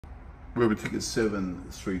Rubber ticket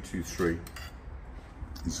 7323.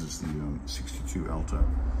 This is the 62 Alto.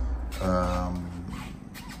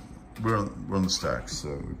 We're on the stacks, so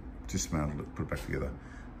we dismantled it, put it back together.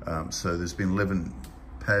 So there's been 11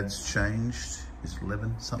 pads changed. Is it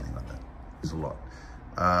 11? Something like that. It's a lot.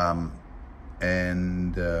 Yeah,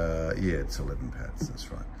 it's 11 pads, that's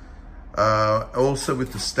right. Also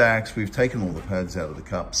with the stacks, we've taken all the pads out of the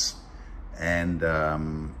cups, and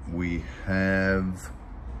we have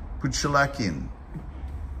put shellac in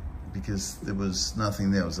because there was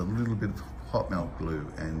nothing there. It was a little bit of hot melt glue,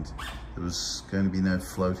 and there was going to be no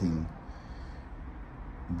floating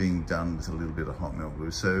being done with a little bit of hot melt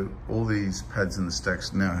glue. So all these pads in the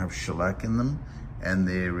stacks now have shellac in them, and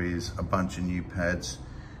there is a bunch of new pads.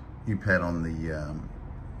 New pad on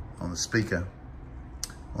the speaker,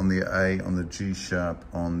 on the A, on the G sharp,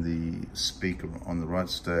 on the speaker, on the right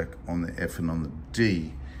stack, on the F and on the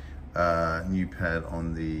D. New pad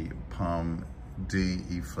on the palm, D,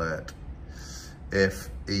 E flat, F,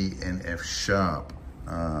 E and F sharp.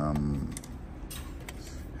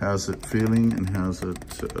 How's it feeling and how's it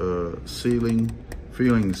sealing?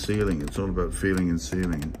 Feeling and sealing. It's all about feeling and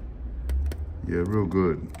sealing. Yeah, real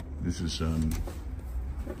good. This is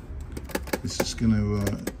it's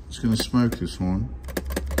gonna smoke this one.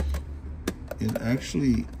 It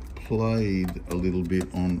actually played a little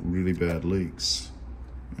bit on really bad leaks,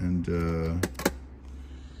 and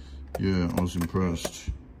yeah, I was impressed.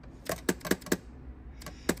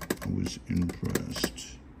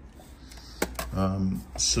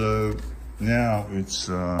 So now it's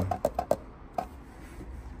gonna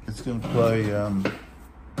play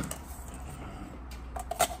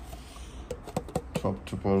top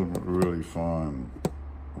to bottom really fine.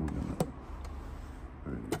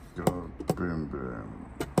 There you go, boom, boom.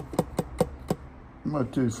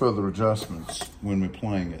 Might do further adjustments when we're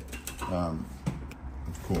playing it,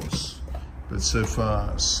 of course. But so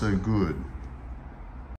far, so good.